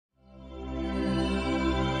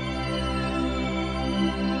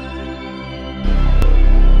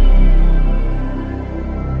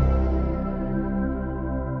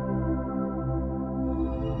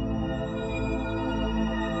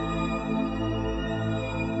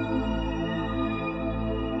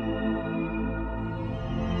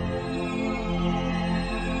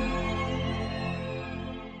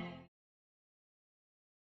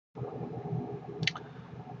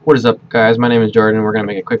What is up, guys? My name is Jordan. We're going to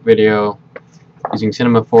make a quick video using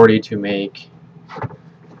Cinema 4D to make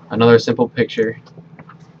another simple picture.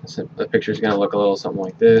 The picture is going to look a little something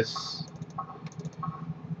like this,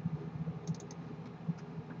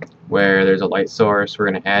 where there's a light source. We're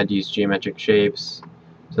going to add these geometric shapes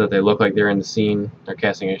so that they look like they're in the scene. They're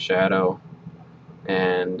casting a shadow,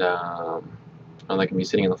 and they can be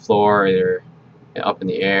sitting on the floor, either up in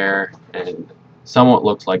the air, and somewhat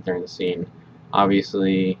looks like they're in the scene.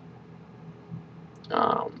 Obviously,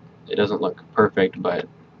 it doesn't look perfect, but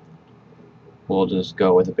we'll just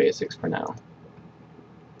go with the basics for now.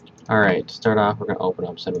 Alright, to start off, we're going to open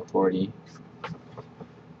up Cinema 4D.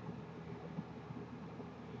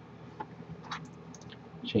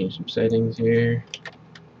 Change some settings here.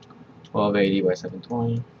 1280 by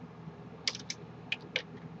 720.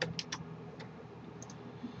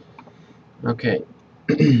 Okay.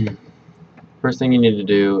 First thing you need to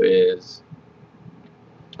do is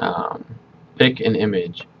pick an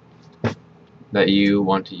image that you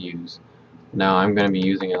want to use. Now I'm going to be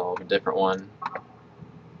using a little bit different one.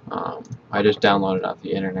 I just downloaded off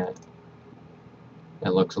the internet. It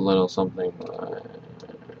looks a little something.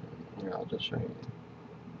 Here, I'll just show you.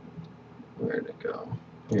 Where'd it go?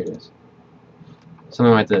 Here it is.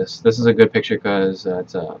 Something like this. This is a good picture because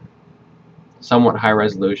it's somewhat high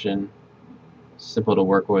resolution, simple to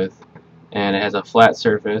work with, and it has a flat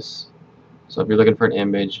surface. So if you're looking for an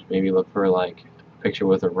image, maybe look for like a picture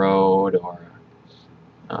with a road or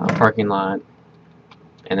a parking lot.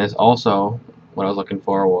 And this also, what I was looking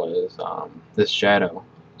for was this shadow.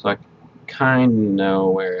 So I kind of know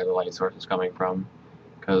where the light source is coming from,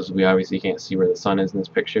 because we obviously can't see where the sun is in this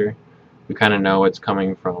picture. We kind of know it's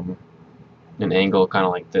coming from an angle kind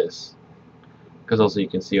of like this, because also you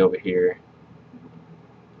can see over here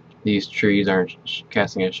these trees aren't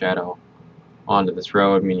casting a shadow onto this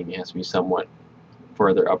road, meaning it has to be somewhat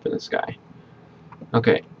further up in the sky.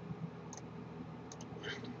 Okay,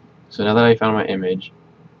 so now that I found my image,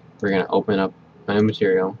 we're going to open up a new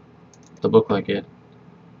material, double click it,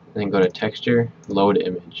 and then go to texture, load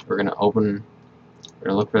image. We're going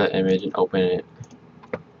to look for that image and open it.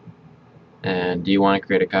 And do you want to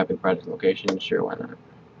create a copy of project location? Sure, why not?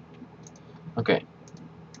 Okay.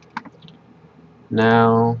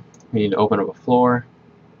 Now we need to open up a floor,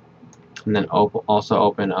 and then also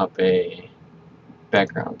open up a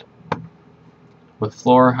background. With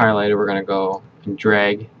floor highlighted, we're going to go and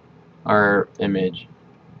drag our image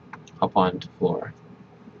up onto floor.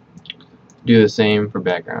 Do the same for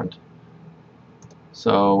background.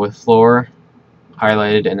 So with floor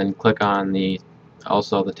highlighted, and then click on the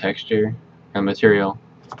texture and material,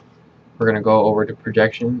 we're going to go over to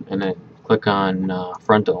projection and then click on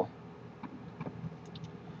frontal,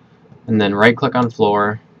 and then right click on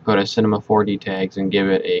floor, go to Cinema 4D tags and give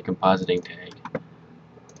it a compositing tag.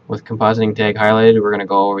 With compositing tag highlighted, we're going to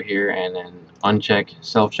go over here and then uncheck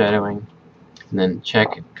self-shadowing and then check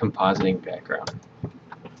compositing background.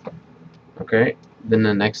 Okay, then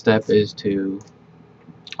the next step is to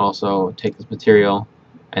also take this material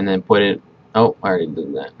and then put it, oh, I already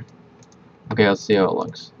did that. Okay, let's see how it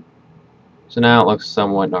looks. So now it looks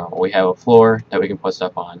somewhat normal. We have a floor that we can put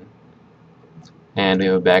stuff on, and we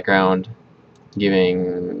have a background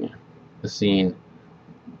giving the scene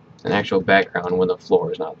an actual background when the floor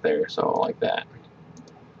is not there, so like that.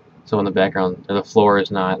 So when the floor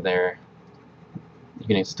is not there, you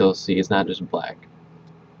can still see it's not just black.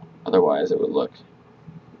 Otherwise it would look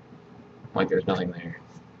like there's nothing there.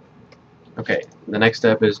 Okay, the next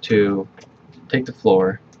step is to take the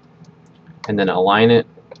floor and then align it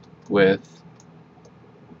with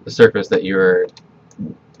the surface that you're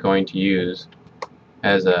going to use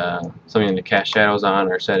as something to cast shadows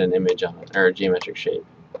on or set an image on, or a geometric shape.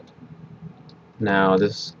 Now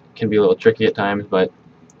this can be a little tricky at times, but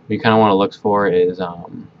what you kind of want to look for is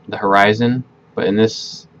the horizon. But in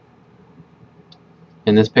this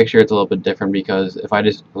picture it's a little bit different, because if I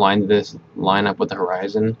just line up with the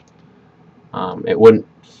horizon, it wouldn't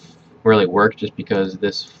really work, just because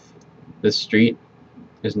this street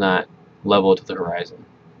is not level to the horizon,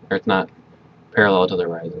 or it's not parallel to the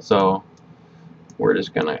horizon. So we're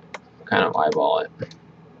just gonna kind of eyeball it,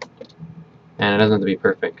 and it doesn't have to be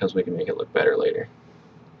perfect because we can make it look better later.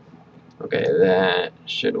 Okay, that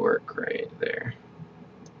should work right there.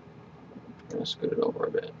 I'm gonna scoot it over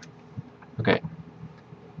a bit. Okay,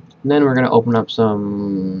 and then we're gonna open up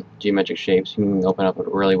some geometric shapes. You can open up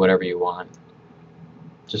really whatever you want,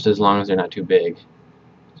 just as long as they're not too big.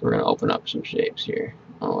 So we're gonna open up some shapes here.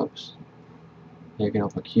 Oh, whoops. You can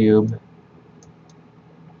open a cube.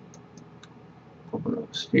 Open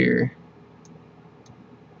up a sphere.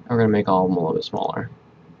 And we're going to make all of them a little bit smaller.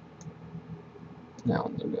 That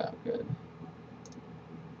one's good.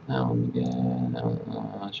 That one again.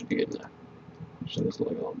 That should be good enough. Should this look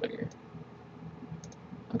a little bigger?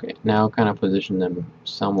 Okay, now kind of position them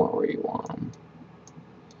somewhat where you want them.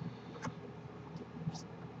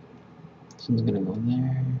 This one's gonna go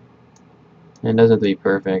there. And it doesn't have to be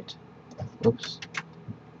perfect. Oops.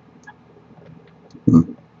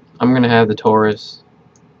 I'm gonna have the torus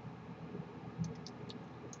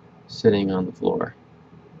sitting on the floor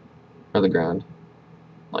or the ground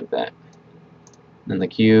like that. And the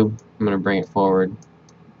cube, I'm gonna bring it forward.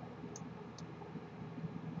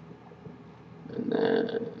 And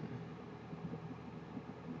then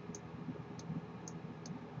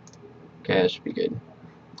okay, that should be good.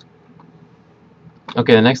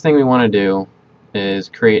 Okay, the next thing we want to do is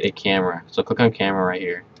create a camera. So click on camera right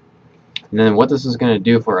here. And then what this is going to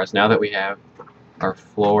do for us, now that we have our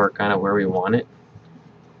floor kind of where we want it,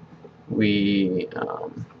 we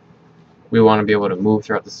want to be able to move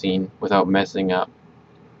throughout the scene without messing up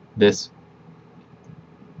this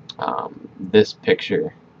this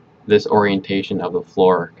picture, this orientation of the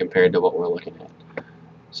floor compared to what we're looking at.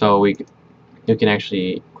 So you can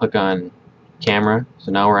actually click on camera.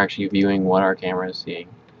 So now we're actually viewing what our camera is seeing.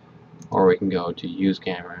 Or we can go to use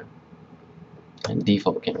camera and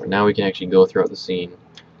default camera. Now we can actually go throughout the scene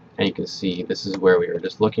and you can see this is where we were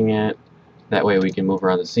just looking at. That way we can move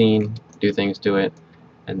around the scene, do things to it,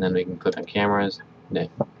 and then we can click on cameras, then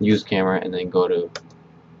use camera, and then go to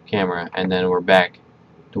camera, and then we're back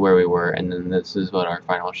to where we were, and then this is what our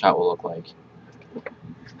final shot will look like.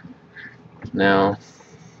 Now,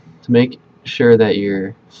 to make sure that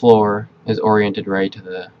your floor is oriented right to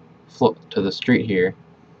the street here,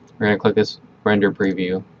 we're going to click this render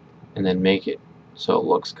preview and then make it so it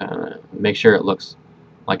looks make sure it looks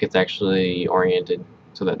like it's actually oriented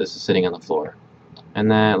so that this is sitting on the floor.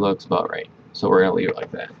 And that looks about right. So we're going to leave it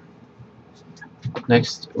like that.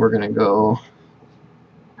 Next, we're going to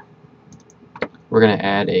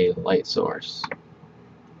add a light source.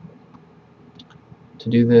 To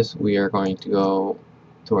do this, we are going to go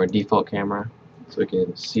to our default camera so we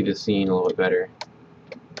can see the scene a little bit better.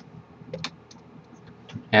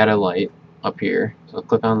 Add a light up here. So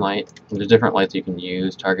click on light. There's different lights you can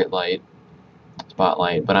use, target light,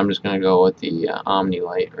 spotlight, but I'm just going to go with the Omni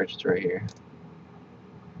light, which is right here.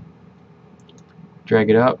 Drag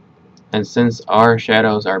it up, and since our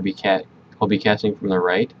shadows will be casting from the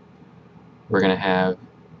right, we're going to have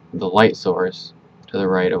the light source to the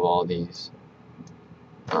right of all these,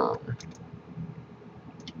 to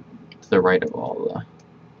the right of all the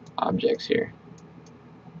objects here.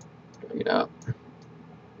 Drag it up.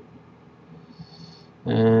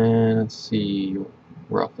 And let's see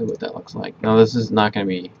roughly what that looks like. Now this is not going to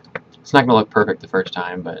be, it's not going to look perfect the first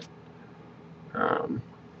time, but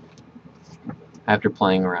after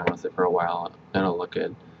playing around with it for a while, it'll look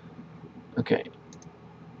good. Okay.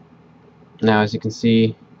 Now as you can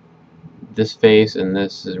see, this face and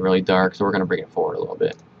this is really dark, so we're going to bring it forward a little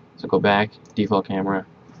bit. So go back, default camera,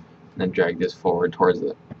 and then drag this forward towards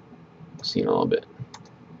the scene a little bit.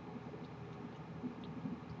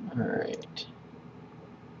 Alright.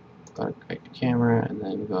 Go back to camera and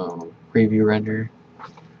then go preview render.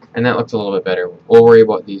 And that looks a little bit better. We'll worry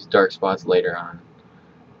about these dark spots later on.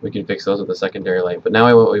 We can fix those with the secondary light. But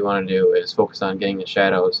now what we want to do is focus on getting the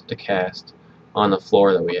shadows to cast on the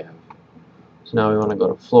floor that we have. So now we want to go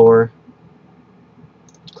to floor,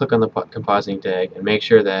 click on the compositing tag, and make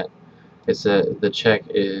sure that the check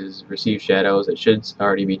is receive shadows. It should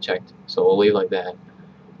already be checked, so we'll leave like that. Then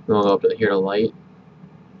we'll go up to here to light,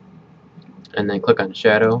 and then click on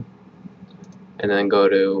shadow, and then go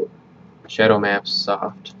to shadow maps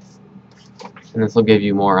soft, and this will give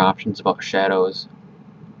you more options about shadows.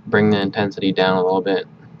 Bring the intensity down a little bit,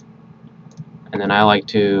 and then I like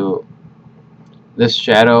to, this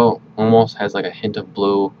shadow almost has like a hint of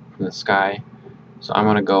blue from the sky, so I'm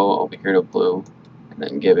gonna go over here to blue and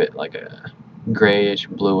then give it like a grayish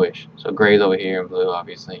bluish. So gray's over here and blue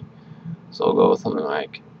obviously, so we'll go with something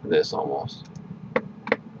like this almost.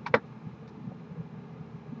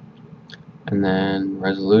 And then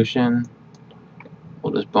resolution,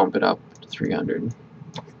 we'll just bump it up to 300.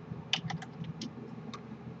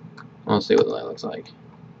 Let's see what that looks like.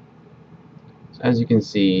 So as you can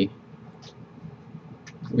see,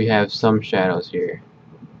 we have some shadows here.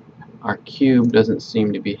 Our cube doesn't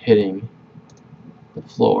seem to be hitting the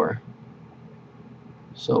floor.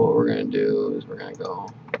 So what we're going to do is we're going to go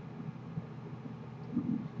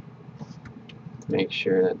make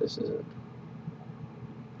sure that this isn't.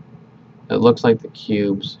 It looks like the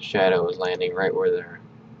cube's shadow is landing right where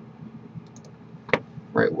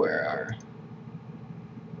our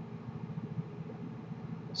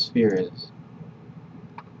sphere is.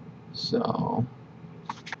 So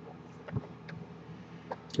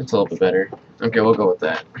That's a little bit better. Okay, we'll go with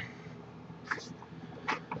that.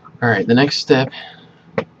 Alright, the next step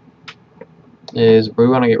is we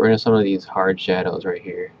want to get rid of some of these hard shadows right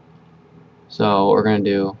here. So what we're going to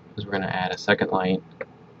do is we're going to add a second light.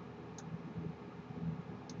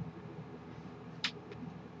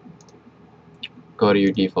 Go to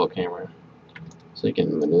your default camera so you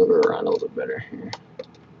can maneuver around a little bit better here.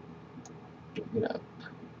 Get up.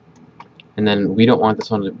 And then we don't want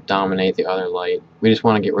this one to dominate the other light. We just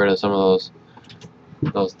want to get rid of some of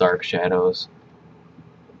those dark shadows.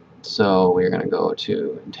 So we're going to go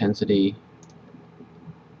to intensity,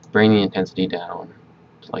 bring the intensity down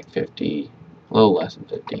to like 50, a little less than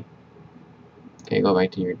 50. Okay, go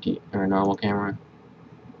back to your normal camera,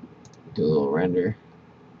 do a little render.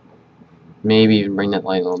 Maybe even bring that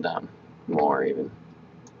light a little down, more even.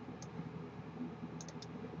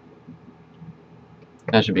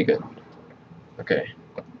 That should be good. Okay.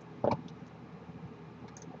 I'm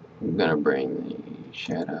gonna bring the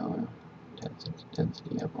shadow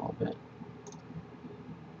intensity up a little bit.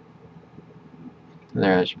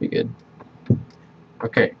 There, that should be good.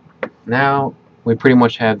 Okay, now we pretty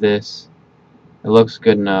much have this. It looks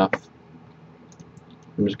good enough.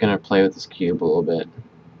 I'm just gonna play with this cube a little bit.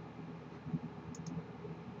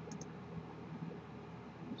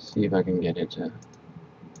 See if I can get it to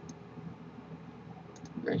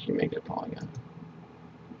actually make it a polygon.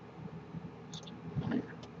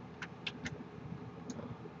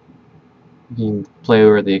 You can play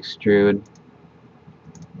over the extrude,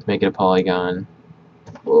 make it a polygon.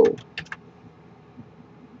 Whoa.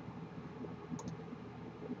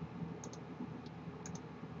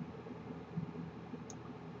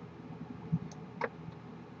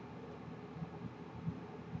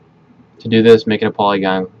 To do this, make it a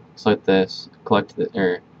polygon. Select this,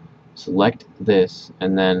 select this,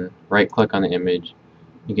 and then right-click on the image.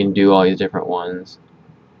 You can do all these different ones.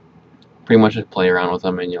 Pretty much just play around with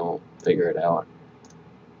them, and you'll figure it out.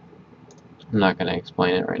 I'm not going to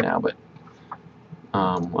explain it right now, but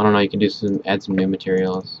I don't know. You can do add some new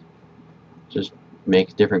materials. Just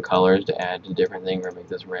make different colors to add to different things, or make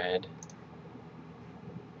this red.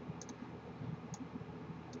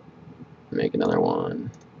 Make another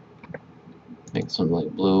one. Make some like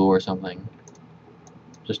blue or something,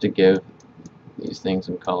 just to give these things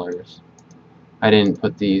some colors. I didn't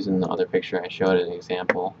put these in the other picture. I showed it as an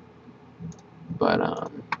example, but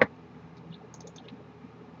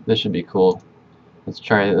this should be cool. Let's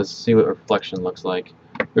try it. Let's see what reflection looks like.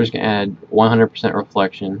 We're just gonna add 100%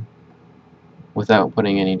 reflection without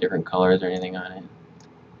putting any different colors or anything on it.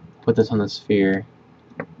 Put this on the sphere,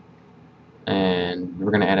 and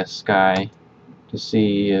we're gonna add a sky to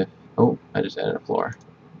see if. Oh, I just added a floor.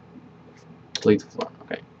 Delete the floor.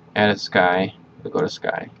 Okay. Add a sky. We'll go to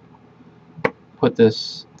sky. Put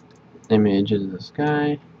this image in the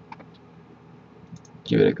sky.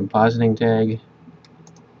 Give it a compositing tag.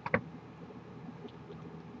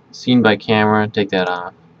 Seen by camera. Take that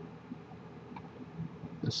off.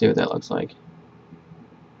 Let's see what that looks like.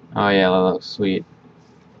 Oh yeah, that looks sweet.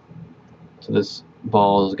 So this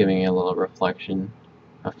ball is giving a little reflection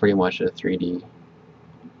of pretty much a 3D.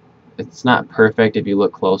 It's not perfect if you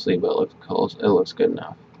look closely, but it looks close. It looks good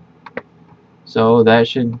enough. So that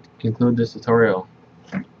should conclude this tutorial.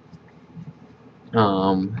 If you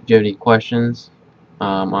have any questions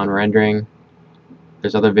on rendering,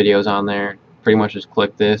 there's other videos on there. Pretty much just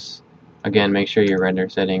click this. Again, make sure your render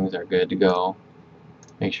settings are good to go.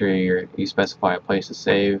 Make sure you specify a place to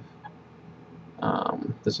save.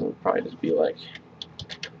 This will probably just be like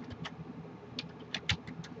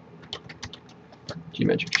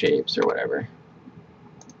geometric shapes or whatever.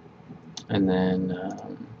 And then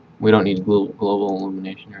we don't need global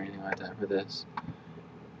illumination or anything like that for this.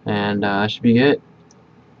 And that should be it.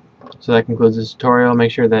 So that concludes this tutorial.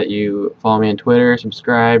 Make sure that you follow me on Twitter,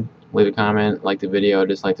 subscribe, leave a comment, like the video,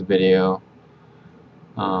 dislike the video.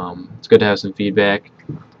 It's good to have some feedback.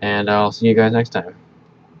 And I'll see you guys next time.